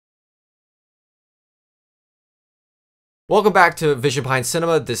Welcome back to Vision Behind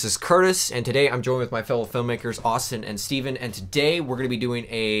Cinema. This is Curtis, and today I'm joined with my fellow filmmakers, Austin and Steven, and today we're going to be doing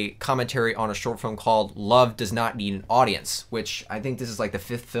a commentary on a short film called Love Does Not Need an Audience, which I think this is like the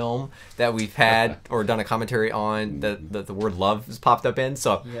 5th film that we've had or done a commentary on that the word love has popped up in,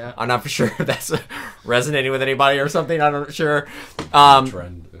 so yeah. I'm not for sure if that's resonating with anybody or something, I'm not sure.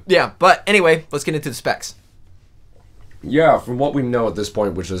 Trend. Yeah, but anyway, let's get into the specs. Yeah, from what we know at this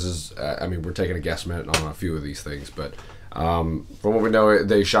point, which is I mean, we're taking a guesstimate on a few of these things, but from what we know,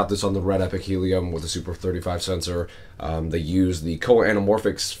 they shot this on the Red Epic Helium with a Super 35 sensor. They used the Kowa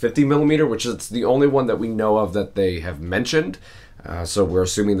Anamorphics 50mm, which is the only one that we know of that they have mentioned. So we're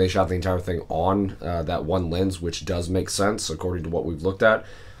assuming they shot the entire thing on that one lens, which does make sense according to what we've looked at.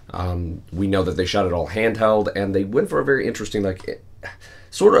 We know that they shot it all handheld, and they went for a very interesting,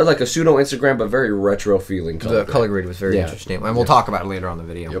 sort of like a pseudo Instagram, but very retro feeling color. The color grade was very interesting, and we'll talk about it later on in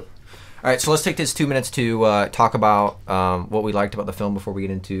the video. Yep. All right, so let's take this 2 minutes to talk about what we liked about the film before we get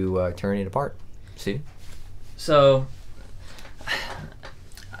into tearing it apart. Steve? So,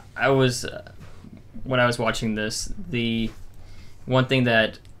 when I was watching this, the one thing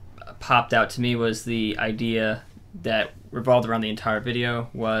that popped out to me was the idea that revolved around the entire video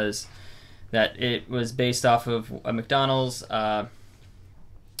was that it was based off of a McDonald's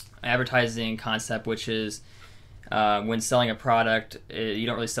advertising concept, which is when selling a product, you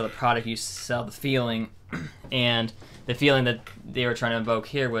don't really sell the product, you sell the feeling. And the feeling that they were trying to evoke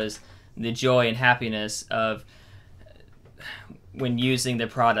here was the joy and happiness of when using the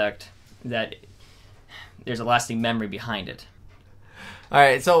product, that there's a lasting memory behind it. All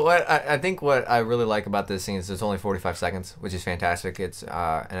right, so I think what I really like about this scene is it's only 45 seconds, which is fantastic. It's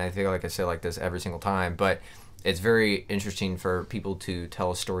and I feel like I say like this every single time, but it's very interesting for people to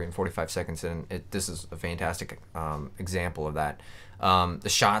tell a story in 45 seconds, and this is a fantastic example of that. The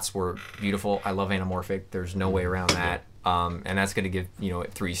shots were beautiful. I love anamorphic. There's no way around that, and that's going to give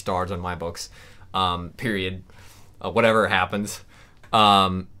 3 stars on my books. Period. Whatever happens.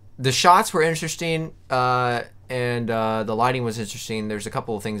 The shots were interesting, and the lighting was interesting. There's a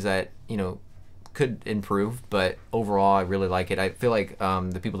couple of things that could improve, but overall I really like it. I feel like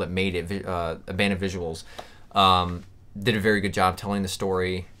the people that made it, Abandoned Visuals, did a very good job telling the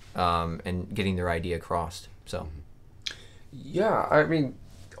story and getting their idea across. So, yeah, I mean,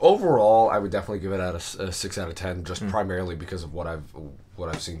 overall, I would definitely give it a 6 out of 10, just primarily because of what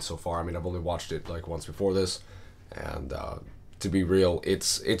I've seen so far. I mean, I've only watched it like once before this, and to be real,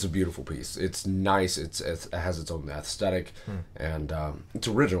 it's a beautiful piece. It's nice. It has its own aesthetic, and it's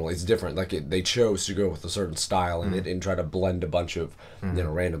original. It's different. Like they chose to go with a certain style and try to blend a bunch of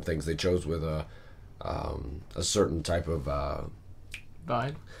random things. They chose with a certain type of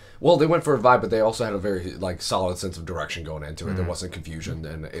vibe. Well, they went for a vibe, but they also had a very solid sense of direction going into it. There wasn't confusion,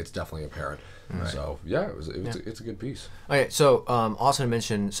 and it's definitely apparent. Right. So yeah, it's a good piece. Okay, so Austin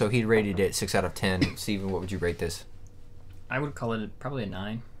mentioned, so he rated it 6 out of 10. Steven, what would you rate this? I would call it probably a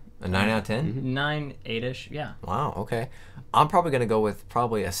 9. A 9 out of 10? 9, 8-ish, yeah. Wow, okay. I'm probably going to go with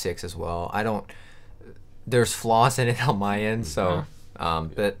probably a 6 as well. There's flaws in it on my end, so,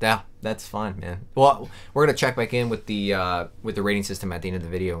 but yeah, that's fine, man. Well, we're going to check back in with the rating system at the end of the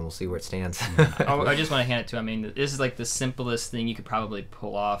video, and we'll see where it stands. I just want to hand it to, I mean, this is like the simplest thing you could probably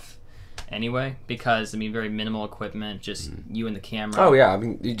pull off anyway, because I mean, very minimal equipment, just you and the camera. Oh yeah, I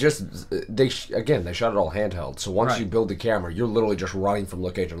mean, they shot it all handheld. So once you build the camera, you're literally just running from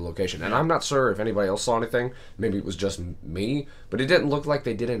location to location. And I'm not sure if anybody else saw anything. Maybe it was just me, but it didn't look like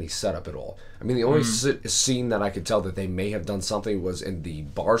they did any setup at all. I mean, the only scene that I could tell that they may have done something was in the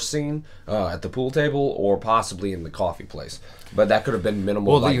bar scene at the pool table, or possibly in the coffee place. But that could have been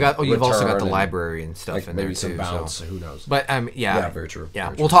minimal. Well, you've also got the library and stuff in there too. Maybe some bounce. So who knows? But yeah, very true. Yeah,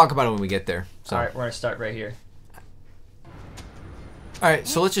 very we'll true. talk about it when we get there. So. All right, we're gonna start right here. All right,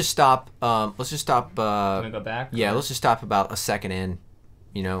 so let's just stop. Can we go back? Yeah, let's just stop about a second in.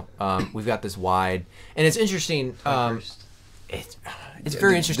 We've got this wide, and it's interesting. It's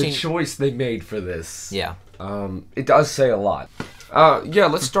very interesting. The choice they made for this. Yeah. It does say a lot. Yeah,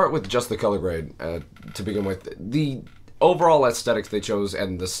 let's start with just the color grade to begin with. The overall aesthetics they chose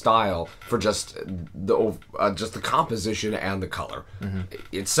and the style for just the composition and the color.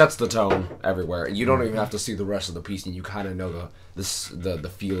 It sets the tone everywhere. You don't even have to see the rest of the piece, and you kind of know the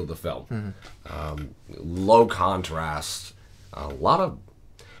feel of the film. Low contrast,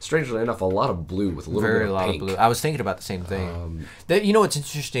 strangely enough, a lot of blue with a little bit of pink. Of blue. I was thinking about the same thing. What's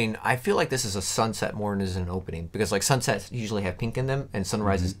interesting? I feel like this is a sunset more than it is an opening, because like sunsets usually have pink in them and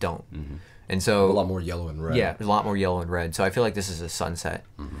sunrises don't. And so a lot more yellow and red. Yeah, a lot more yellow and red. So I feel like this is a sunset.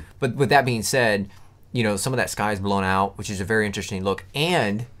 But with that being said, some of that sky is blown out, which is a very interesting look.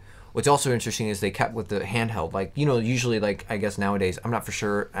 And what's also interesting is they kept with the handheld. Like, you know, usually, like, I guess nowadays, I'm not for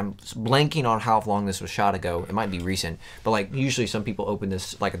sure. I'm blanking on how long this was shot ago. It might be recent. But, like, usually some people open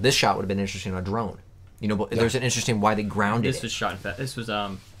this, like, this shot would have been interesting on a drone. You know, but there's an interesting why they grounded This was shot this was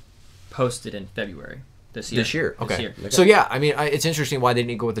posted in February this year. This year, okay. This year. So yeah, I mean, it's interesting why they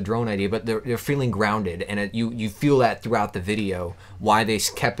didn't go with the drone idea, but they're feeling grounded, and you feel that throughout the video why they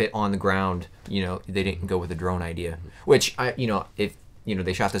kept it on the ground. You know, they didn't go with the drone idea, which if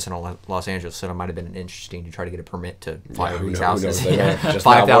they shot this in Los Angeles, so it might have been interesting to try to get a permit to fly over these houses.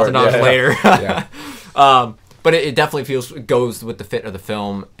 $5,000 later. Yeah. But it definitely goes with the fit of the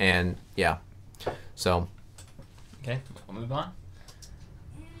film, and yeah. So, okay, we'll move on.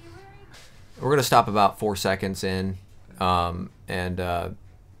 We're gonna stop about 4 seconds in, yeah,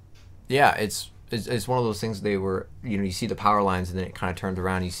 it's one of those things. They were, you see the power lines, and then it kind of turns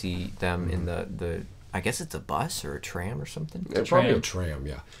around. You see them in the I guess it's a bus or a tram or something. It's probably a tram,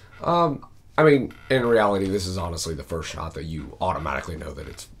 yeah. I mean, in reality, this is honestly the first shot that you automatically know that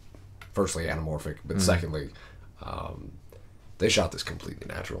it's firstly anamorphic, but secondly, they shot this completely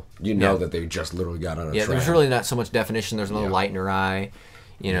natural. You know that they just literally got on a tram. There's really not so much definition. There's no light in her eye,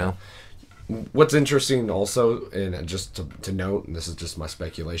 you know. What's interesting also, and just to note, and this is just my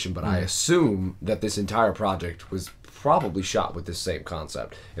speculation, but I assume that this entire project was probably shot with this same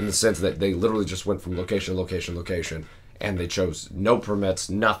concept, in the sense that they literally just went from location to location to location, and they chose no permits,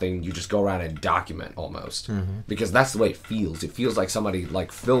 nothing. You just go around and document almost, because that's the way it feels. It feels like somebody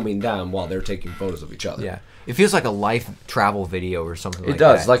like filming them while they're taking photos of each other. Yeah, it feels like a life travel video or something. It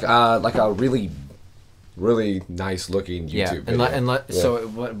does, like a really nice looking YouTube video. So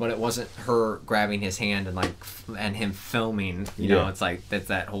but it wasn't her grabbing his hand and him filming. You know, it's like that's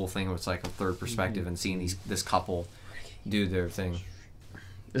that whole thing where it's like a third perspective and seeing this couple do their thing.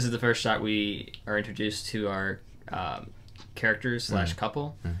 This is the first shot we are introduced to our characters /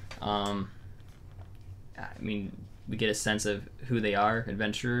 couple. I mean, we get a sense of who they are,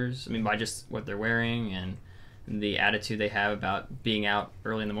 adventurers. I mean, by just what they're wearing and the attitude they have about being out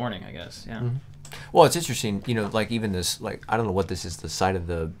early in the morning, I guess. Yeah. Well, it's interesting, like even this, like, I don't know what this is, the side of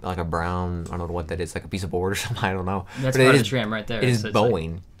like a brown, I don't know what that is, like a piece of board or something, I don't know. That's part of the tram right there. It is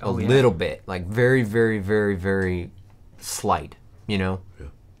bowing a little bit, like very, very, very, very slight, Yeah.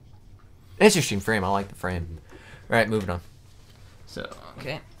 Interesting frame, I like the frame. All right, moving on. So,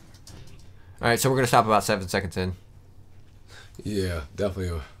 okay. All right, so we're going to stop about 7 seconds in. Yeah,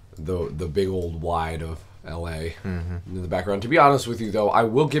 definitely the big old wide of LA in the background. To be honest with you, though, I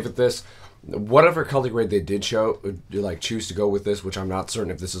will give it this. Whatever color grade they did choose to go with this, which I'm not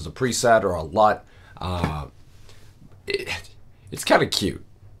certain if this is a preset or a LUT, it's kind of cute.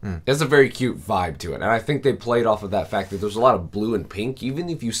 It's a very cute vibe to it, and I think they played off of that fact that there's a lot of blue and pink. Even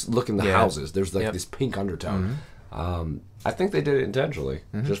if you look in the houses, there's like this pink undertone. I think they did it intentionally,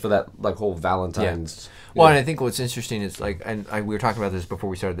 just for that like whole Valentine's. Well, and I think what's interesting is we were talking about this before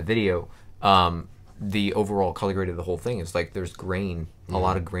we started the video. The overall color grade of the whole thing is like there's grain, a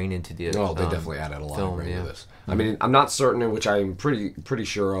lot of grain into the. Oh, they definitely added a lot of grain to this. I mean, I'm not certain, in which I'm pretty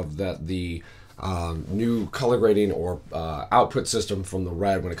sure of, that the new color grading or output system from the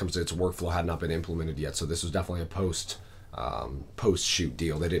Red, when it comes to its workflow, had not been implemented yet. So this was definitely a post shoot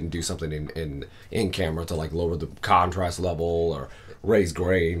deal. They didn't do something in camera to like lower the contrast level or raise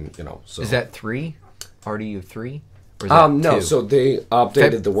grain. So is that 3? RDU 3? No, so they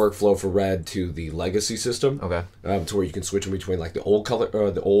updated the workflow for Red to the legacy system. Okay. To where you can switch in between like the old color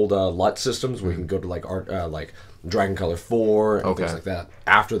or the old LUT systems, where you can go to like Dragon Color 4 and things like that.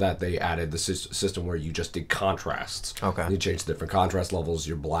 After that, they added the system where you just did contrasts. Okay. You change the different contrast levels,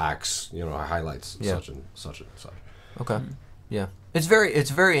 your blacks, highlights, such and such. Okay. Yeah. It's a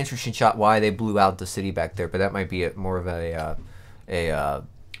very interesting shot why they blew out the city back there, but that might be more of a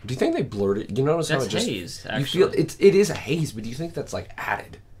do you think they blurred it? You notice that's how it just haze, actually. You feel it is a haze, but do you think that's like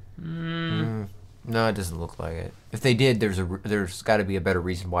added? No, it doesn't look like it. If they did, there's got to be a better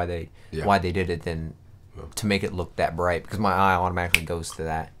reason why they did it than to make it look that bright, because my eye automatically goes to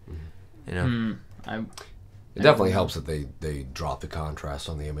that. It definitely helps that they drop the contrast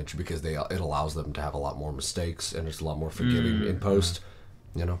on the image, because it allows them to have a lot more mistakes, and it's a lot more forgiving in post.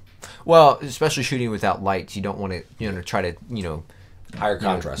 Well, especially shooting without lights, you don't want to try to higher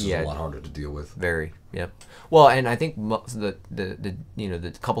contrast is a lot harder to deal with. Very, yep. Well, and I think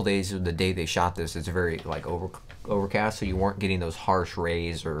the couple days of the day they shot this, it's very like overcast, so you weren't getting those harsh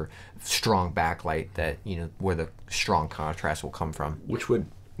rays or strong backlight that where the strong contrast will come from. Which would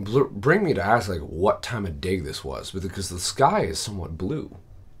bring me to ask like what time of day this was, because the sky is somewhat blue.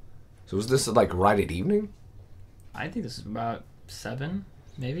 So was this like right at evening? I think this is about 7,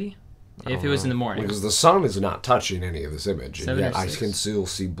 maybe. If it was in the morning. Because the sun is not touching any of this image, and 7 or yet I 6. can still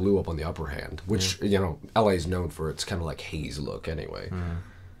see blue up on the upper hand, which LA is known for its kind of like haze look anyway.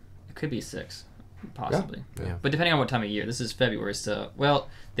 It could be 6, possibly. Yeah. But depending on what time of year. This is February, so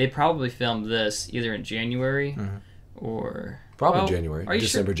they probably filmed this either in January or Probably January, Are you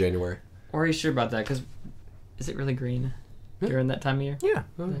December, January. Or are you sure about that? Because is it really green during that time of year? Yeah,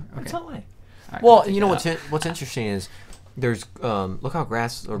 Okay. it's LA. All right, Well, we'll take you know that what's interesting is there's look how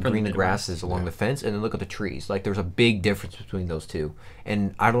grass or the green the Midwest. grass is along the fence, and then look at the trees. Like there's a big difference between those two,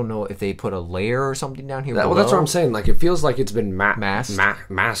 and I don't know if they put a layer or something down here. Well, that's what I'm saying. Like it feels like it's been Masked?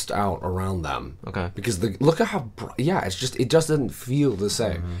 masked out around them. Okay. Because look at how it just doesn't feel the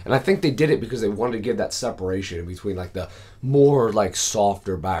same. And I think they did it because they wanted to give that separation between like the more like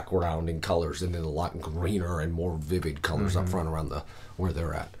softer background in colors and then a lot greener and more vivid colors up front around where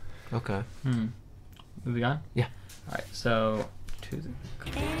they're at. Okay. Moving on? Yeah. All right, so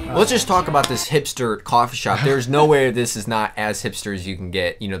Let's just talk about this hipster coffee shop. There's no way this is not as hipster as you can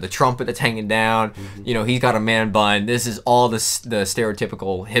get. You know, the trumpet that's hanging down. You know, he's got a man bun. This is all the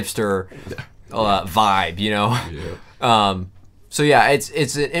stereotypical hipster vibe. You know. Yeah. So yeah,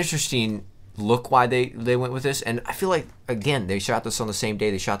 it's an interesting look why they went with this, and I feel like again they shot this on the same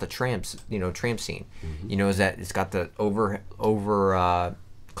day they shot the tram scene. You know, is that it's got the over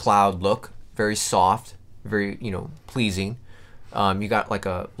cloud look, very soft, very pleasing. You got like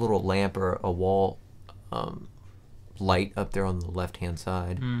a little lamp or a wall light up there on the left hand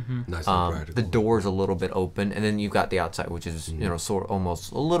side. Nice and practical. The door's a little bit open, and then you've got the outside, which is sort of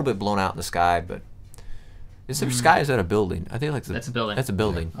almost a little bit blown out in the sky. But is there sky? Is that a building? I think that's a building. That's a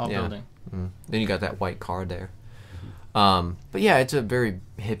building. All building. Then you got that white car there. But yeah, it's a very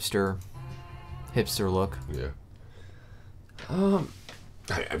hipster look. Yeah.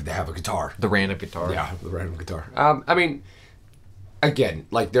 They have a guitar. The random guitar. Yeah, the random guitar. I mean, again,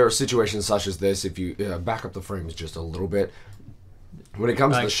 like there are situations such as this. If you back up the frames just a little bit, when it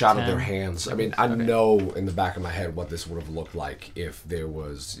comes to the shot of their hands, I mean, I know in the back of my head what this would have looked like if there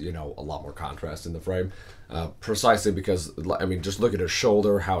was, a lot more contrast in the frame. Precisely because, I mean, just look at her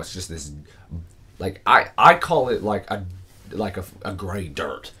shoulder, how it's just this, like I call it like a gray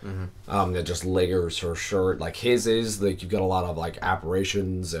dirt that just layers her shirt. Like his is like you've got a lot of like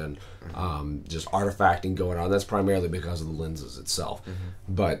apparitions and just artifacting going on. That's primarily because of the lenses itself.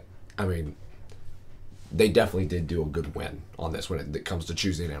 But I mean, they definitely did do a good win on this when it comes to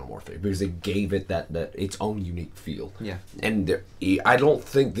choosing anamorphic because they gave it that its own unique feel. Yeah. And I don't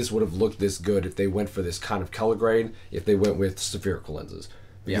think this would have looked this good if they went for this kind of color grade. If they went with spherical lenses,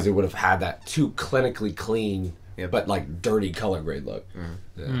 because it would have had that too clinically clean. Yeah, but like dirty color grade look.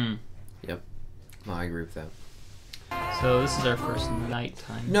 Yep. No, I agree with that. So this is our first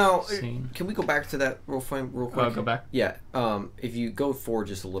nighttime scene. Can we go back to that real quick? Go back? Yeah. If you go forward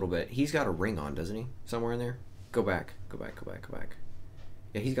just a little bit, he's got a ring on, doesn't he? Somewhere in there. Go back.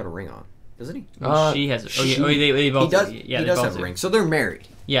 Yeah, he's got a ring on, doesn't he? She has. They both. He does. Yeah, he they does both have do. a ring. So they're married.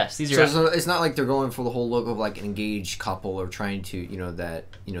 Yes, these are. So it's not like they're going for the whole look of like an engaged couple or trying to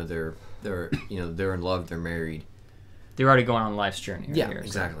they're in love, they're married. They're already going on life's journey. Right Yeah, here,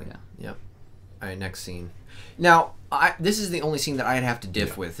 exactly. So, yeah. Yep. All right, next scene. Now, this is the only scene that I'd have to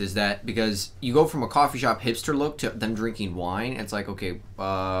diff with, is that because you go from a coffee shop hipster look to them drinking wine, it's like, okay, what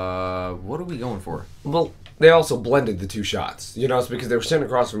are we going for? Well, they also blended the two shots. It's because they were sitting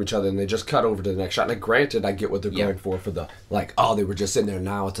across from each other and they just cut over to the next shot. Like, granted, I get what they're going for the, like, they were just sitting there,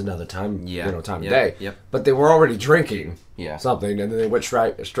 now it's another time, time of day. Yep. But they were already drinking something, and then they went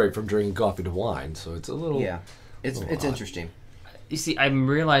straight from drinking coffee to wine. So it's a little... Yeah. It's interesting. You see, I'm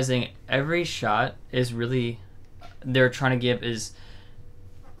realizing every shot is really... They're trying to give is...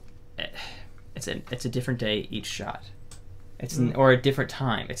 It's a different day each shot. Or a different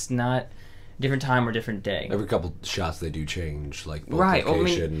time. It's not... different time or different day. Every couple shots they do change, like both right.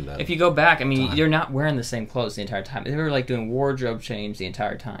 location. Well, if you go back, you're not wearing the same clothes the entire time. They were like doing wardrobe change the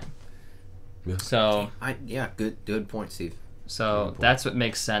entire time. Yeah. So good point, Steve. So that's what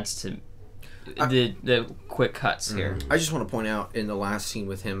makes sense to the quick cuts here. I just want to point out in the last scene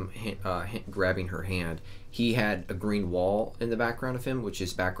with him grabbing her hand, he had a green wall in the background of him, which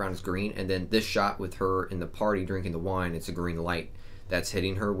his background is green, and then this shot with her in the party drinking the wine, it's a green light that's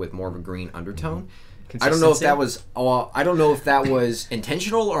hitting her with more of a green undertone. I don't know if that was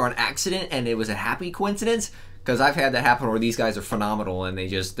intentional or an accident, and it was a happy coincidence. Because I've had that happen where these guys are phenomenal, and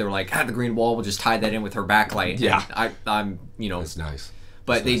they're like, the green wall, we'll just tie that in with her backlight. Yeah, I'm That's nice.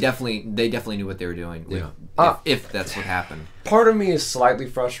 But they definitely knew what they were doing. If that's what happened. Part of me is slightly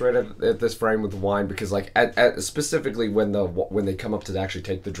frustrated at this frame with the wine because, like, specifically when they come up to actually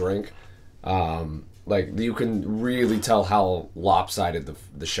take the drink, Like you can really tell how lopsided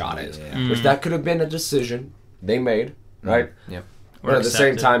the shot is, Yeah. which that could have been a decision they made, right? Yep. But at the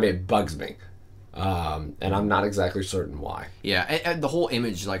same accepted. time, it bugs me, and I'm not exactly certain why. Yeah, and the whole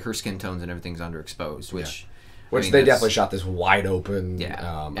image, like her skin tones and everything's underexposed, which Which I mean, they that's- definitely shot this wide open.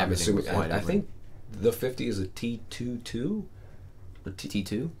 Yeah, I'm everything assuming. was wide I open. think the 50 is a T22 or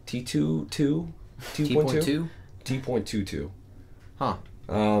T2, T22 T.2, T.22. huh?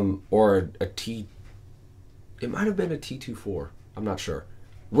 Or a T. It might have been a T24. I'm not sure.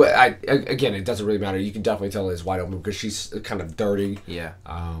 Well, again, it doesn't really matter. You can definitely tell it's wide open because she's kind of dirty. Yeah.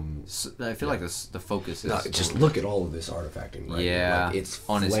 So I feel like the focus is No, just look at all of this artifacting. Right? yeah, like it's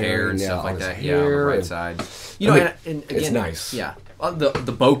on his hair and flaring, stuff on like his that. Yeah, on the hair right and- side. I mean, and again, it's nice. Yeah, the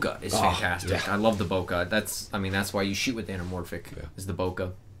bokeh is Oh, fantastic. yeah. I love the bokeh. That's why you shoot with anamorphic is the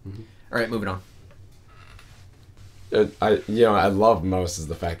bokeh. Mm-hmm. All right, moving on. I love most is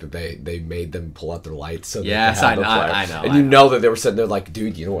the fact that they made them pull out their lights. So Yes, they have the I know, flare. I know, And I you know. know that they were sitting there like,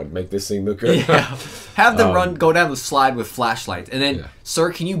 dude, you know what? Make this thing look good. Yeah, have them go down the slide with flashlights, and then, Yeah.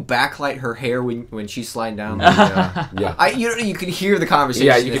 sir, can you backlight her hair when she's sliding down? The, Yeah. you can hear the conversation.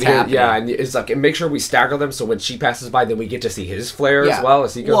 Yeah, you that's can hear. happening. Yeah, and it's like, and make sure we stagger them so when she passes by, then we get to see his flare Yeah. as well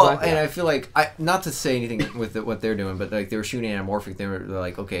as he goes Well, by. and Yeah. I feel like not to say anything with what they're doing, but like they were shooting anamorphic. They're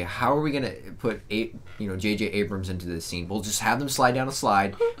like, okay, how are we gonna put J.J. Abrams into this scene? We'll just have them slide down a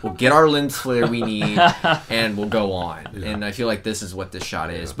slide. We'll get our lens flare we need, and we'll go on. And I feel like this is what this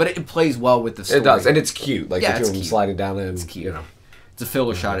shot is, but it plays well with the story. It does, and it's cute. Like Yeah, the two it's of them cute. sliding down and It's cute. you know. It's a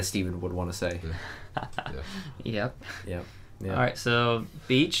filler shot, as Steven would want to say. Yep. Yeah. All right, so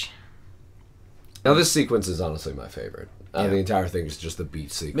beach. Now this sequence is honestly my favorite. Yeah. The entire thing is just the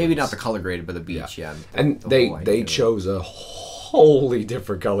beach sequence. Maybe not the color graded, but the beach. Yeah. And the they whole idea they of it. chose a wholly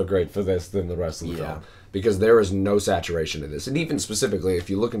different color grade for this than the rest of the Yeah. film because there is no saturation in this, and even specifically if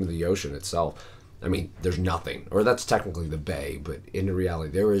you look into the ocean itself, I mean, there's nothing, or that's technically the bay, but in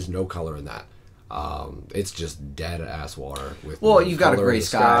reality, there is no color in that. It's just dead ass water with. Well, no you've got a color in gray the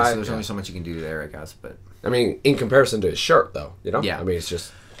sky, so there's Yeah. only so much you can do there, I guess. But I mean, in comparison to his shirt, though, you know. Yeah. I mean, it's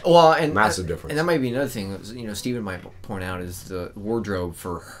just. well, and Massive difference. And that might be another thing. Steven might point out is the wardrobe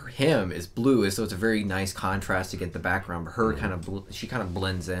for him is blue, so it's a very nice contrast to get the background. But her she kind of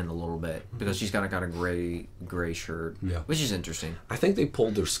blends in a little bit because she's got a gray shirt, Yeah. which is interesting. I think they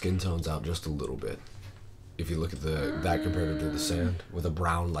pulled their skin tones out just a little bit. If you look at that compared to the sand with a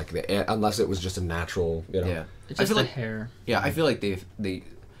brown, like unless it was just a natural, you know. Yeah, It's I just feel the like hair. I feel like they.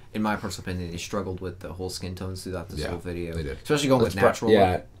 In my personal opinion, they struggled with the whole skin tones throughout this Yeah, whole video. they did. Especially going with natural.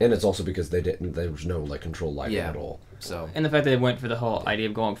 Yeah, and it's also because there was no like controlled lighting Yeah. at all. So And the fact that they went for the whole idea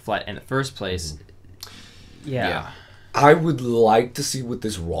of going flat in the first place. Yeah. Yeah. I would like to see what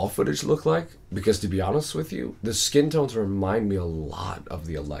this raw footage looked like because, to be honest with you, the skin tones remind me a lot of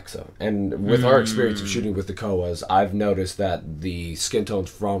the Alexa. And with our experience of shooting with the Koas, I've noticed that the skin tones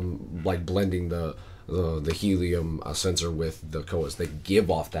from like blending the helium sensor with the Koas, they give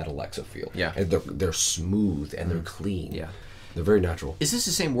off that Alexa feel. Yeah. And they're smooth and they're clean. Yeah. They're very natural. is this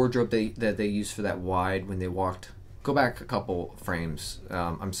the same wardrobe that they used for that wide when they walked? Go back a couple frames.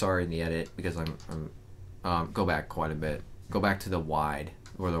 I'm sorry in the edit because I'm go back quite a bit. Go back to the wide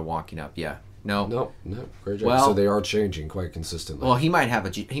where they're walking up. Yeah. No. No, great job. Well- So they are changing quite consistently. Well, he might have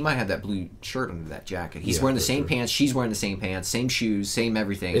that blue shirt under that jacket. He's Yeah, wearing the for same sure. pants. She's wearing the same pants, same shoes, same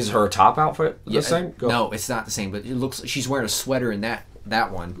everything. Is her top outfit the same? Go. No, it's not the same. But it looks she's wearing a sweater in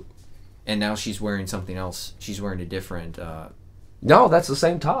that one, and now she's wearing something else. She's wearing a different. No, that's the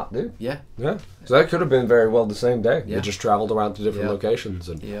same top, dude. Yeah. Yeah. So that could have been very well the same day. Yeah. They just traveled around to different Yeah. locations,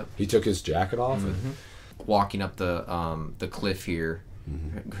 and Yeah. he took his jacket off. And, Walking up the cliff here,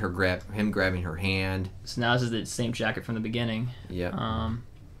 him grabbing her hand. So now this is the same jacket from the beginning. Yeah.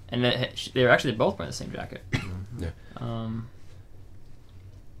 And they were actually both wearing the same jacket. yeah.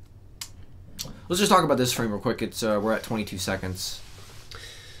 Let's just talk about this frame real quick. It's we're at 22 seconds.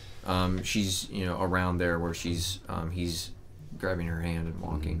 She's around there where he's grabbing her hand and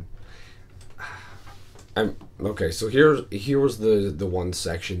walking. Okay, so here was the one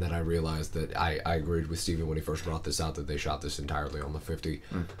section that I realized that I agreed with Steven when he first brought this out that they shot this entirely on the 50.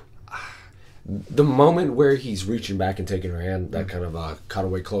 The moment where he's reaching back and taking her hand, that kind of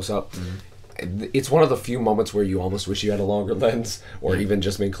cutaway close up, it's one of the few moments where you almost wish you had a longer lens or even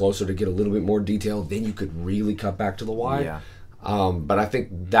just been closer to get a little bit more detail. Then you could really cut back to the wide. Yeah. But I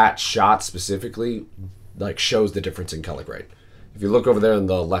think that shot specifically like shows the difference in color grade. If you look over there in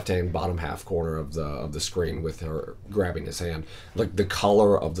the left-hand bottom half corner of the screen with her grabbing his hand, like the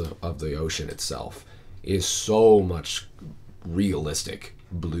color of the ocean itself is so much realistic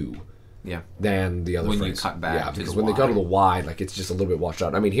blue. than the other when frames. you cut back. Yeah, to because the when they go to wide. the wide, like it's just a little bit washed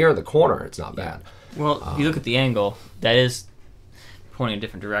out. I mean, here in the corner, it's not bad. Well, if you look at the angle, that is pointing a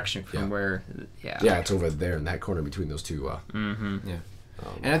different direction from where. Yeah, it's over there in that corner between those two. And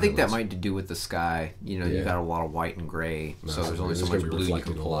I think that might do with the sky. You know, you got a lot of white and gray, so there's only so much blue you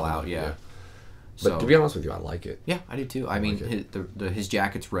can pull out. Yeah. But to be honest with you, I like it. Yeah, I do too. I mean, his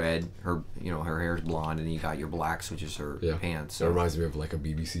jacket's red. Her hair's blonde, and then you got your blacks, which is her pants. So. It reminds me of like a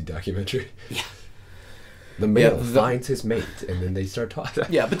BBC documentary. Yeah. The male finds his mate, and then they start talking.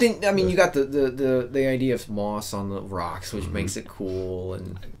 Yeah, but then I mean, you got the idea of moss on the rocks, which makes it cool.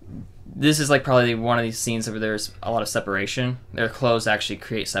 And this is like probably one of these scenes where there's a lot of separation. Their clothes actually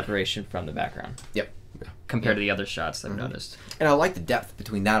create separation from the background. Yep. Compared to the other shots I've noticed. And I like the depth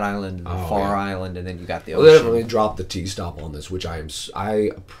between that island and the far island, and then you got the ocean. ocean. They definitely dropped the T-stop on this, which I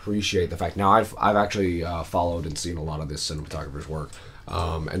appreciate the fact. Now I've actually followed and seen a lot of this cinematographer's work,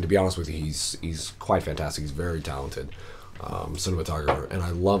 and to be honest with you, he's quite fantastic. He's very talented cinematographer, and I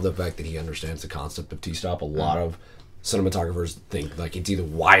love the fact that he understands the concept of T-stop. A lot of cinematographers think like it's either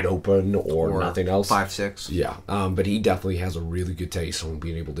wide open or nothing else. 5/6. Yeah, but he definitely has a really good taste on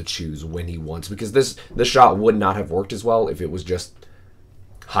being able to choose when he wants, because this shot would not have worked as well if it was just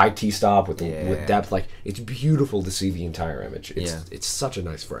high T-stop with depth. Like, it's beautiful to see the entire image. It's such a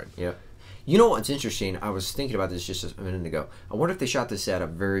nice frame. Yeah. You know what's interesting? I was thinking about this just a minute ago. I wonder if they shot this at a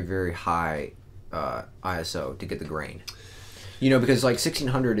very, very high ISO to get the grain. You know, because like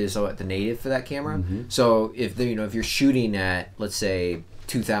 1600 is the native for that camera. Mm-hmm. So if if you're shooting at, let's say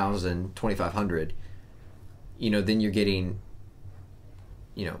 2000, 2500, then you're getting,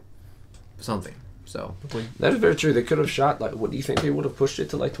 something. So that is very true. They could have shot like. What do you think they would have pushed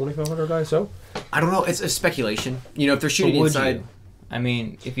it to, like 2500 ISO? I don't know. It's a speculation. If they're shooting inside. I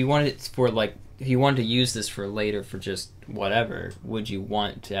mean, if you wanted it for like, if you wanted to use this for later for just whatever, would you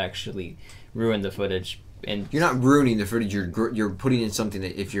want to actually ruin the footage? And you're not ruining the footage. You're putting in something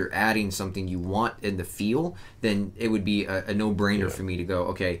that if you're adding something you want in the feel, then it would be a no-brainer for me to go,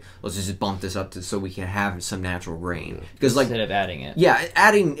 okay, let's just bump this up so we can have some natural grain. Because instead of adding it. Yeah,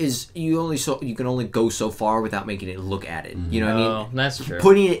 adding is you can only go so far without making it look added. You know what I mean? Oh, that's true.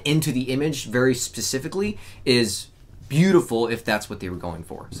 Putting it into the image very specifically is beautiful if that's what they were going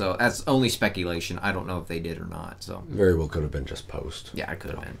for. So that's only speculation. I don't know if they did or not. So very well could have been just post. Yeah, it could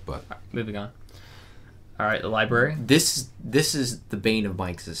have been. But moving on. All right, the library. This is the bane of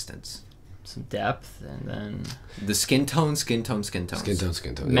my existence. Some depth, and then the skin tones.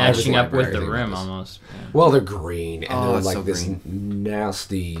 Matching up with the rim almost. Yeah. Well, they're green, and they're like this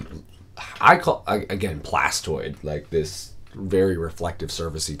nasty. I call again plastoid, like this very reflective,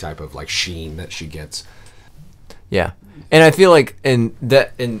 surfacey type of like sheen that she gets. Yeah, and I feel like in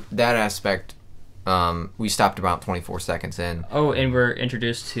that aspect, we stopped about 24 seconds in. Oh, and we're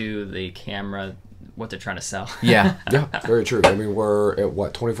introduced to the camera. What they're trying to sell. Yeah. Yeah, very true. I mean, we're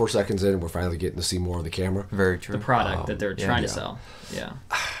at 24 seconds in, and we're finally getting to see more of the camera. Very true. The product that they're trying to sell. Yeah.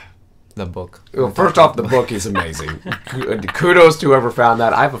 The book. Well, first off, the book is amazing. Kudos to whoever found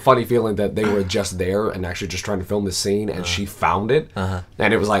that. I have a funny feeling that they were just there and actually just trying to film this scene, and she found it,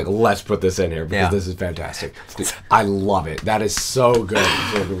 and it was like, let's put this in here because this is fantastic. I love it. That is so good.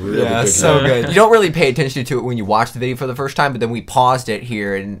 It's really good. So good. You don't really pay attention to it when you watch the video for the first time, but then we paused it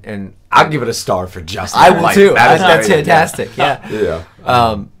here, and I'd give it a star for just I would too. That's fantastic. Yeah.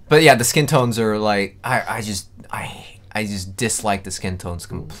 Yeah. But yeah, the skin tones are like I just dislike the skin tones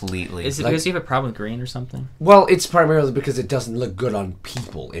completely. Is it because you have a problem with green or something? Well, it's primarily because it doesn't look good on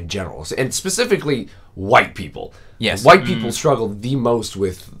people in general, and specifically white people. Yes. White people struggle the most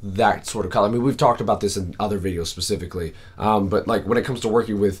with that sort of color. I mean, we've talked about this in other videos specifically, but like when it comes to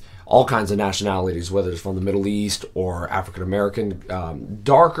working with all kinds of nationalities, whether it's from the Middle East or African American,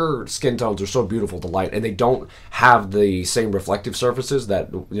 darker skin tones are so beautiful to light, and they don't have the same reflective surfaces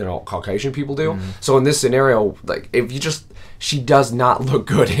that Caucasian people do. So in this scenario, like she does not look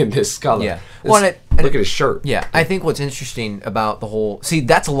good in this color. Yeah. Look at his shirt. Yeah, I think what's interesting about the whole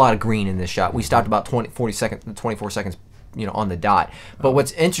that's a lot of green in this shot. We stopped about 24 seconds, on the dot. But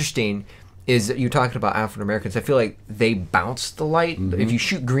what's interesting is that you're talking about African Americans. I feel like they bounce the light. If you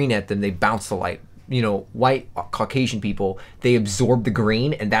shoot green at them, they bounce the light. White Caucasian people, they absorb the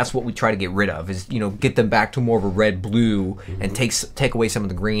green, and that's what we try to get rid of. Is get them back to more of a red blue, and take away some of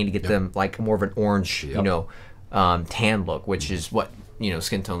the green to get them like more of an orange, tan look, which is what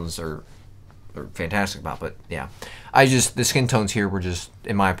skin tones are fantastic about. But yeah, the skin tones here were just,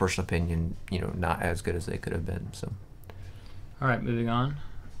 in my personal opinion, not as good as they could have been. So, all right, moving on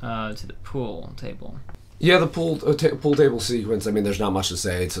to the pool table. Yeah, the pool table sequence. I mean, there's not much to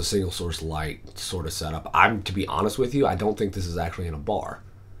say. It's a single source light sort of setup. To be honest with you, I don't think this is actually in a bar.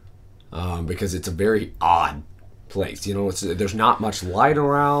 because it's a very odd place. You know, there's not much light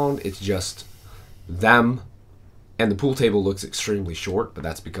around. It's just them, and the pool table looks extremely short, but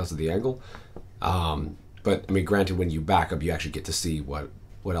that's because of the angle. But I mean, granted, when you back up, you actually get to see what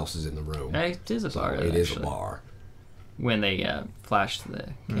else is in the room. It is a bar. It is a bar. When they flash the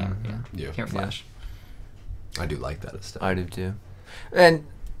camera, camera flash. I do like that stuff. I do too. And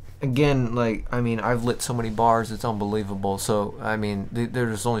again, like, I mean, I've lit so many bars, it's unbelievable. So I mean,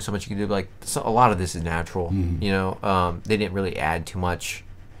 there's only so much you can do. Like, a lot of this is natural. You know, they didn't really add too much.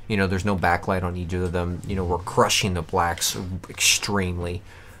 You know, there's no backlight on either of them. You know, we're crushing the blacks extremely.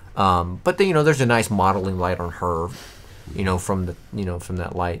 But then, you know, there's a nice modeling light on her. You know, from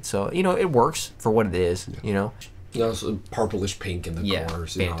that light. So, you know, it works for what it is. You know. You know, so purplish pink in the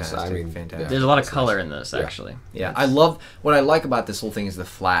corners. Fantastic, I mean, fantastic. There's a lot of color in this, actually. Yeah, I love what I like about this whole thing is the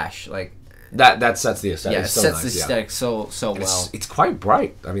flash. Like that sets the aesthetic. Yeah, it sets the aesthetic so well. It's quite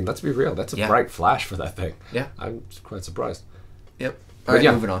bright. I mean, let's be real. That's a bright flash for that thing. Yeah, I'm quite surprised. Yep. All right,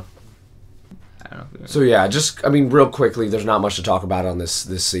 moving on. I don't know. So yeah, just I mean, real quickly, there's not much to talk about on this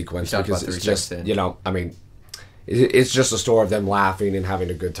sequence because it's just you know, I mean. It's just a story of them laughing and having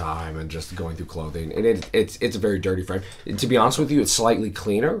a good time and just going through clothing. And it's a very dirty frame. And to be honest with you, it's slightly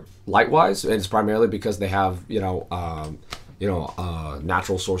cleaner light-wise. And it's primarily because they have, natural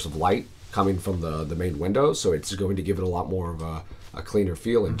source of light coming from the main window. So it's going to give it a lot more of a cleaner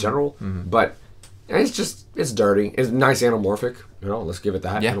feel in general. But it's dirty. It's nice anamorphic. You know, let's give it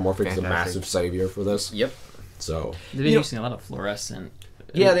that. Yeah, Anamorphic is a massive savior for this. Yep. So they've been using a lot of fluorescent.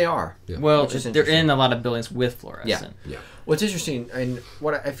 Yeah, they are. Yeah. Well, they're in a lot of buildings with fluorescent. Yeah. What's interesting, and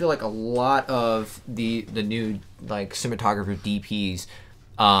what I feel like a lot of the new like cinematographer DPs,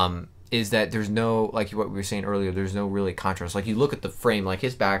 is that there's no, like what we were saying earlier, there's no really contrast. Like you look at the frame, like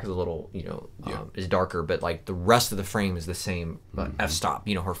his back is a little, is darker, but like the rest of the frame is the same f-stop.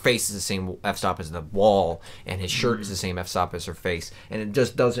 You know, her face is the same f-stop as the wall, and his shirt is the same f-stop as her face, and it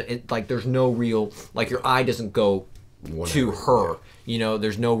just doesn't. Like there's no real, like your eye doesn't go to her. You know,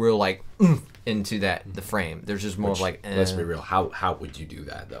 there's no real like into the frame. There's just more of like. Let's be real. How would you do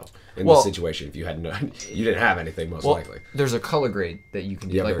that though? In this situation, if you had you didn't have anything, most likely. There's a color grade that you can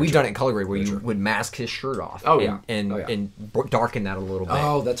do. Yeah, like we've done it in color grade where you would mask his shirt off. Oh yeah. And darken that a little bit.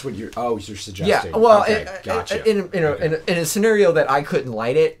 Oh, that's what you're suggesting. Yeah. Well, okay, gotcha. In a scenario that I couldn't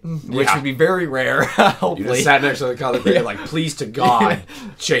light it, which would be very rare. Hopefully. You just sat next to the color grade, you're like, please to God,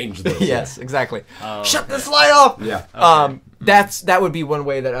 change this. Yes, exactly. Oh, Shut this light off. Yeah. Okay. That would be one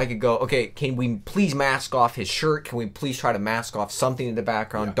way that I could go, okay, can we please mask off his shirt? Can we please try to mask off something in the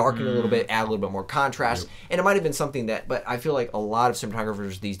background, darken it a little bit, add a little bit more contrast? And it might have been something that, but I feel like a lot of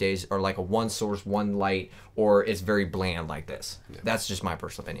cinematographers these days are like a one source, one light, or it's very bland like this. That's just my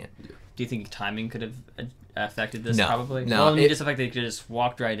personal opinion. Do you think timing could have affected this? No. Probably. No. Well, I mean, just the fact that you just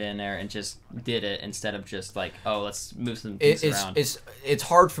walked right in there and just did it instead of just like, oh, let's move some things around. It's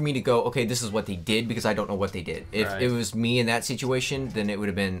hard for me to go, okay, this is what they did because I don't know what they did. If Right. it was me in that situation, then it would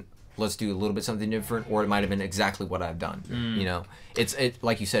have been, let's do a little bit something different, or it might have been exactly what I've done. You know, it's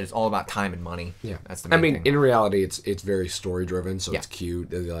like you said, it's all about time and money. Yeah, that's the main thing. in reality, it's very story driven, so Yeah. it's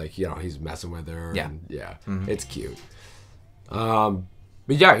cute. Like he's messing with her. Yeah. And, it's cute.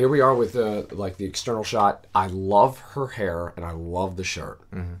 But yeah, here we are with like the external shot. I love her hair and I love the shirt.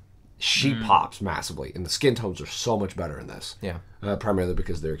 She pops massively, and the skin tones are so much better in this. Yeah. Primarily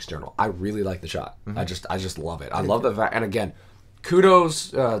because they're external. I really like the shot. I just love it. I love the fact, and again,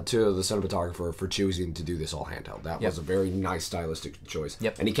 kudos to the cinematographer for choosing to do this all handheld. That was a very nice stylistic choice.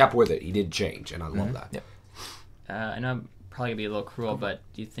 Yep. And he kept with it. He did change, and I love that. Yep. I know I'm probably gonna be a little cruel, but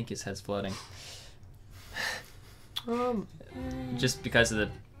do you think his head's floating? Just because of the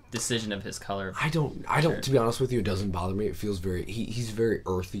decision of his color. I don't. To be honest with you, it doesn't bother me. It feels very. He's a very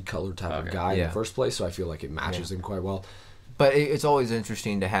earthy color type of guy in the first place, so I feel like it matches him quite well. But it's always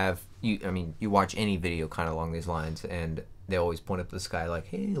interesting to have you. I mean, you watch any video kind of along these lines, and they always point up to the sky like,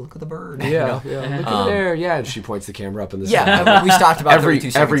 "Hey, look at the bird." Yeah, you know? yeah. Look at there. Yeah, and she points the camera up in the sky. Yeah, we talked about every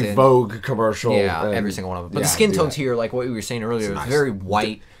Vogue commercial. Yeah, every single one of them. But the skin tones here, like what we were saying earlier, is very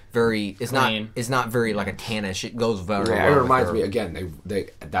white. Very, it's not very like a tannish. It goes very. Yeah, well it reminds with me again. They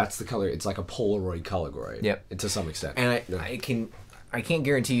that's the color. It's like a Polaroid color grade. Yep, to some extent. And I can't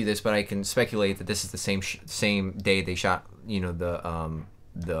guarantee you this, but I can speculate that this is the same day they shot. You know,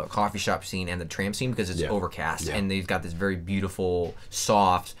 the coffee shop scene and the tram scene because it's overcast and they've got this very beautiful,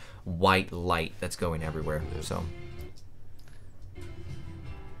 soft white light that's going everywhere. So.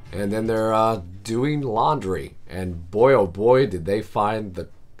 And then they're doing laundry, and boy, oh boy, did they find the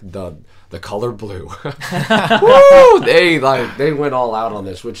color blue. Woo! They went all out on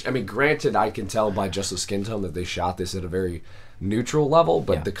this, which I mean, granted, I can tell by just the skin tone that they shot this at a very neutral level,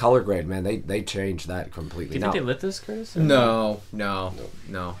 but Yeah. the color grade, man, they changed that completely. Do you think they lit this, Chris? or- No.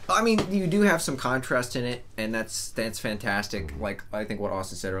 I mean, you do have some contrast in it, and that's fantastic. Like I think what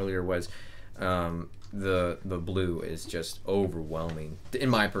Austin said earlier was, the blue is just overwhelming. In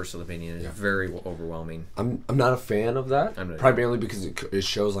my personal opinion, it's very overwhelming. I'm not a fan of that, I'm not primarily because it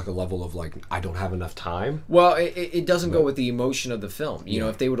shows like a level of like I don't have enough time. Well, it doesn't go with the emotion of the film. You know,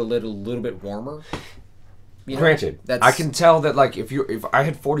 if they would have lit a little bit warmer. You know, Granted, that's, I can tell that like if I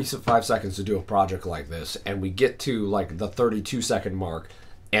had 45 seconds to do a project like this, and we get to like the 32-second mark,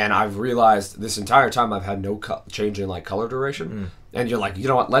 and I've realized this entire time I've had no change in like color duration, and you're like, you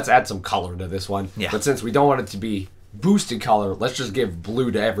know what? Let's add some color to this one. Yeah. But since we don't want it to be boosted color, let's just give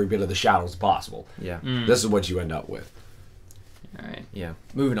blue to every bit of the shadows possible. Yeah. This is what you end up with. All right. Yeah.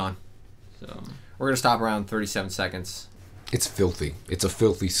 Moving on. So We're gonna stop around 37 seconds. It's filthy. It's a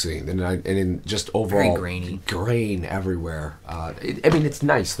filthy scene, and in just overall grainy. grain everywhere. I mean, it's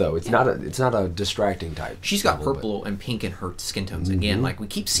nice though. It's not a distracting type. She's got level, purple and pink in her skin tones again. Like we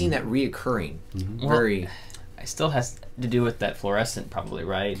keep seeing that reoccurring. Well, Very. it still has to do with that fluorescent, probably,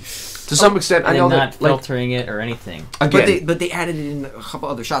 right? to some extent. I And know not that like filtering it or anything. again, But they added it in a couple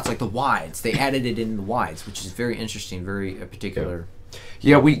other shots, like the wides. They added it in the wides, which is very interesting, very particular.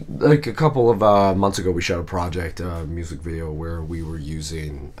 yeah, we like a couple of months ago we shot a project, music video where we were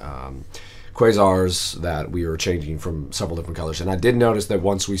using quasars that we were changing from several different colors, and I did notice that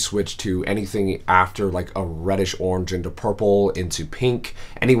once we switched to anything after like a reddish orange into purple into pink,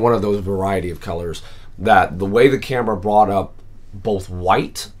 any one of those variety of colors, that the way the camera brought up both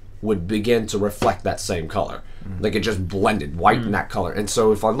white would begin to reflect that same color. Like it just blended white and that color. And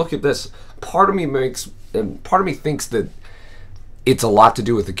so if I look at this, part of me thinks that it's a lot to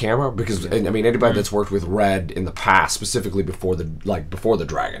do with the camera because I mean anybody that's worked with red in the past, specifically before the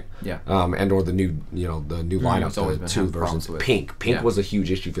dragon, Yeah. and or the new lineup, it's always the been two having versions. problems with. Pink Yeah. was a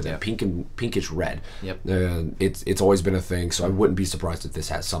huge issue for them. Yeah. Pink and pinkish red. Yep. And it's always been a thing. So I wouldn't be surprised if this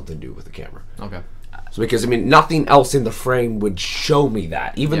has something to do with the camera. Okay. So because I mean nothing else in the frame would show me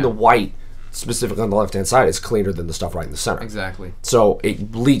that. Even Yeah. the white, specifically on the left hand side, is cleaner than the stuff right in the center. Exactly. So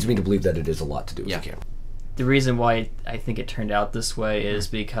it leads me to believe that it is a lot to do with Yeah. the camera. The reason why I think it turned out this way is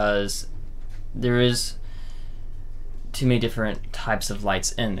because there is too many different types of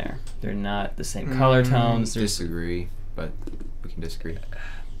lights in there. They're not the same color tones. There's Disagree, but we can disagree.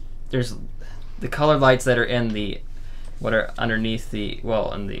 there's the colored lights that are in what are underneath in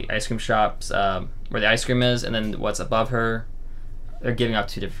the ice cream shops where the ice cream is, and then what's above her. They're giving off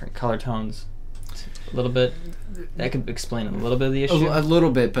two different color tones. A little bit. That could explain a little bit of the issue. A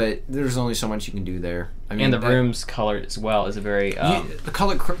little bit, but there's only so much you can do there. I mean, And the room's color as well is a very the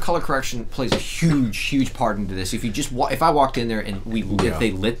color correction plays a huge part into this. If you just if I walked in there and if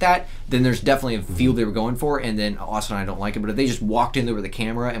they lit that, then there's definitely a feel they were going for. And then Austin and I don't like it, but if they just walked in there with a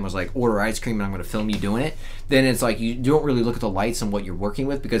camera and was like, order ice cream and I'm going to film you doing it, then it's like you don't really look at the lights and what you're working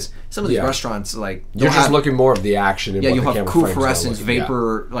with, because some of these restaurants like You're just looking more of the action. And what you'll the have camera cool frames are fluorescence, looking-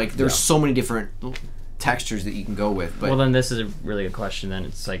 vapor, like there's so many different textures that you can go with. But well, then this is a really good question. Then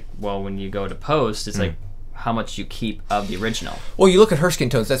it's like, well, when you go to post, it's like how much you keep of the original. well, you look at her skin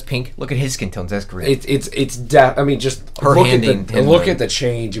tones, that's pink. Look at his skin tones, that's green. I mean, just Her look handing at the him look the- at the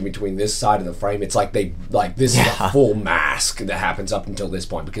change in between this side of the frame. It's like this is a full mask that happens up until this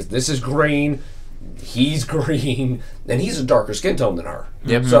point, because this is green, he's green, and he's a darker skin tone than her.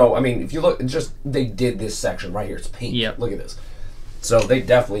 Yep. So I mean, if you look, they did this section right here. It's pink. Yep. Look at this. So they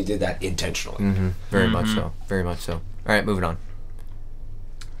definitely did that intentionally. Very much so. Very much so. All right, moving on.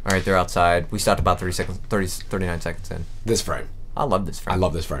 All right, they're outside. We stopped about 39 seconds in. This frame. I love this frame. I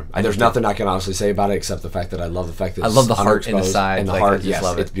love this frame. There's nothing I can honestly say about it except the fact that I love the fact that I it's love the heart in the underexposed, side. and the like, I heart. just Yes,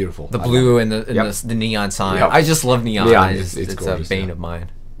 love it. it's beautiful. The I blue love and it. the neon sign. Yep. I just love neon. Neon, It's it's gorgeous, a bane yeah. of mine.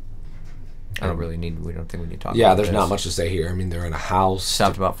 We don't think we need to talk Yeah, about there's this. not much to say here. I mean, they're in a house.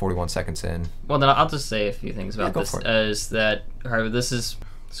 Stopped about 41 seconds in. Well, then I'll just say a few things about go this. for it. Is that this is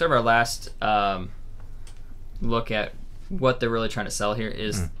sort of our last look at what they're really trying to sell here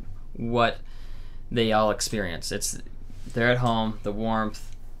is what they all experience. They're at home, the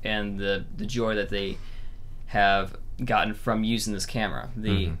warmth and the joy that they have gotten from using this camera,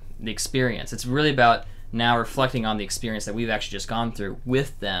 the experience. It's really about now reflecting on the experience that we've actually just gone through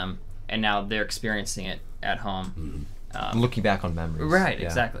with them, and now they're experiencing it at home. Looking back on memories. Right, Yeah.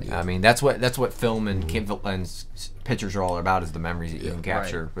 exactly. I mean, that's what film and pictures are all about, is the memories that you can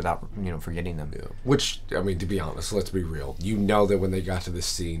capture without forgetting them. Yeah. Which, I mean, to be honest, let's be real. You know that when they got to this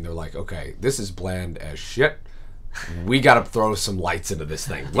scene, they're like, okay, this is bland as shit. We got to throw some lights into this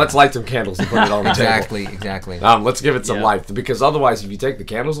thing. Let's light some candles and put it on the table. Exactly. Let's give it some life. Because otherwise, if you take the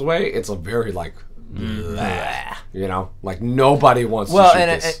candles away, it's a very, like, Blah. You know, like nobody wants to shoot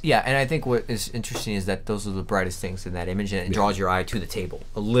this. And I think what is interesting is that those are the brightest things in that image, and it draws your eye to the table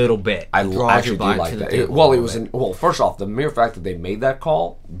a little bit. I actually do like that. Well, first off, the mere fact that they made that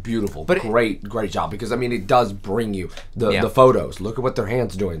call, beautiful, but great job, because I mean, it does bring you the photos. Look at what their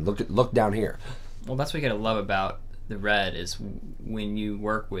hands doing. Look down here. Well, that's what you gotta love about the red is when you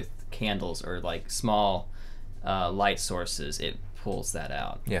work with candles or like small light sources, it pulls that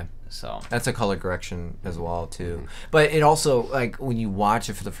out. Yeah. So that's a color correction as well too. But it also, like, when you watch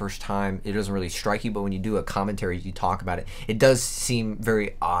it for the first time, it doesn't really strike you, but when you do a commentary, you talk about it, it does seem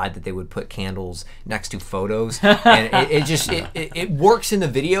very odd that they would put candles next to photos. And it works in the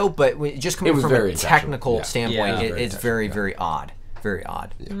video, but just coming from a technical standpoint, it's very odd. Very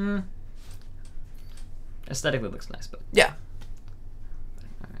odd. Yeah. Aesthetically looks nice, but yeah.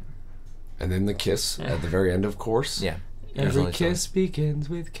 And then the kiss at the very end, of course. Yeah. Every kiss begins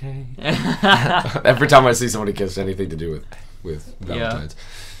with K. Every time I see somebody kiss anything to do with Valentine's.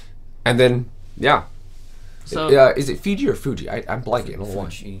 And then, So, is it Fiji or Fuji? I'm blanking.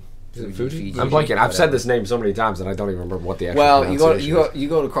 Fuji. Is it Fuji? I'm blanking. I've said this name so many times that I don't even remember what the actual pronunciation is. You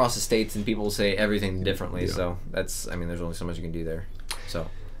go across the states and people say everything differently, so that's, I mean, there's only so much you can do there. So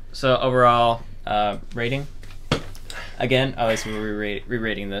overall, rating? Again, obviously we're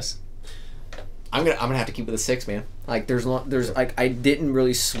re-rating this. I'm gonna have to keep it a 6, man. Like there's like I didn't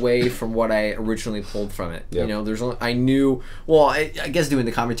really sway from what I originally pulled from it. Yep. You know, I knew. Well, I guess doing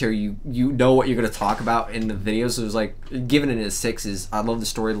the commentary, you know what you're gonna talk about in the video. So it was like giving it a 6 is I love the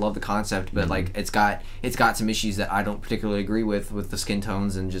story, love the concept, but like it's got some issues that I don't particularly agree with the skin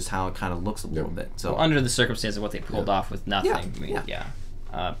tones and just how it kind of looks a little bit. So under the circumstances of what they pulled off with nothing, I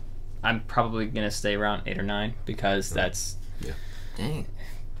mean, I'm probably gonna stay around 8 or 9 because that's. Dang.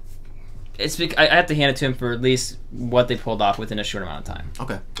 I have to hand it to him for at least what they pulled off within a short amount of time.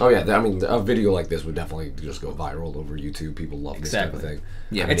 Okay. Oh yeah, I mean, a video like this would definitely just go viral over YouTube. People love this type of thing.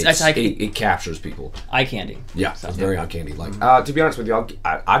 Yeah, I mean, it captures people. Eye candy. Yeah, it's very eye candy. Like, to be honest with you,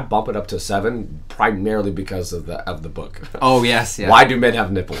 I'd bump it up to 7 primarily because of the book. Oh yes, yeah. Why do men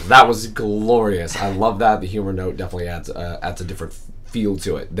have nipples? That was glorious. I love that. The humor note definitely adds a different feel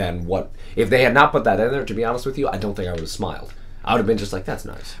to it than what if they had not put that in there. To be honest with you, I don't think I would have smiled. I would have been just like, that's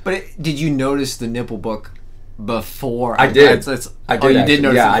nice. But did you notice the nipple book before? I did. I did. Oh, you did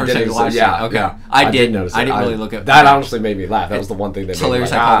notice it the first time you watched it? Yeah, okay. Yeah. I did notice it. I didn't really look at that. Honestly made me laugh. That was the one thing that made me like,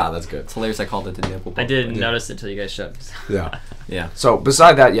 that's good. It's hilarious I called it the nipple book. I didn't notice it until you guys showed. Yeah. Yeah. So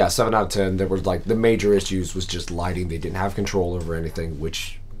beside that, 7 out of 10. There was like the major issues was just lighting. They didn't have control over anything,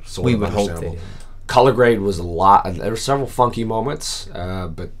 which sort of understandable. Color grade was a lot. There were several funky moments,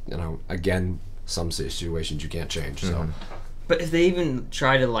 but you know, again, some situations you can't change. So. But if they even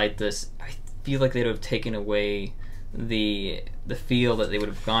try to light this, I feel like they'd have taken away the feel that they would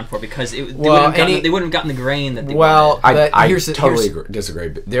have gone for because they wouldn't have gotten the grain that they wanted. I totally disagree.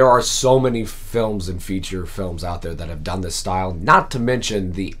 There are so many films and feature films out there that have done this style, not to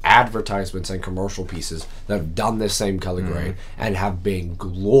mention the advertisements and commercial pieces that have done this same color grade and have been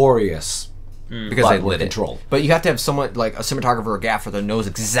glorious. Because they lit it. But you have to have someone like a cinematographer or a gaffer that knows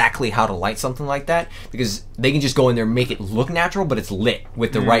exactly how to light something like that because they can just go in there and make it look natural, but it's lit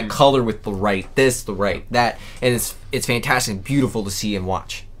with the right color, with the right this, the right that, and it's fantastic, beautiful to see and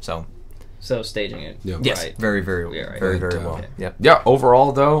watch. So staging it, yes, right. very well. Okay. Yep. Yeah.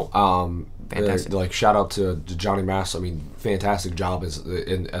 Overall, though, fantastic. Like shout out to Johnny Mass. I mean, fantastic job as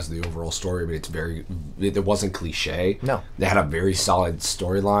the overall story. I mean, it wasn't cliche. No, they had a very solid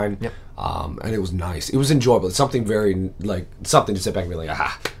storyline. Yep. And it was nice. It was enjoyable. It's something something to sit back and be like,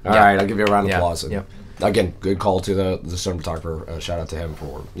 aha, all right, I'll give you a round of applause. And again, good call to the cinematographer. Shout out to him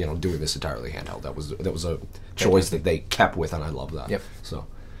for doing this entirely handheld. That was a choice that they kept with, and I love that. Yep. So. All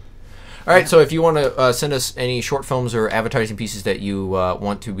right, so if you want to send us any short films or advertising pieces that you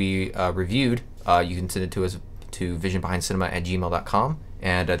want to be reviewed, you can send it to us to visionbehindcinema@gmail.com.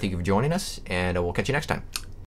 And thank you for joining us, and we'll catch you next time.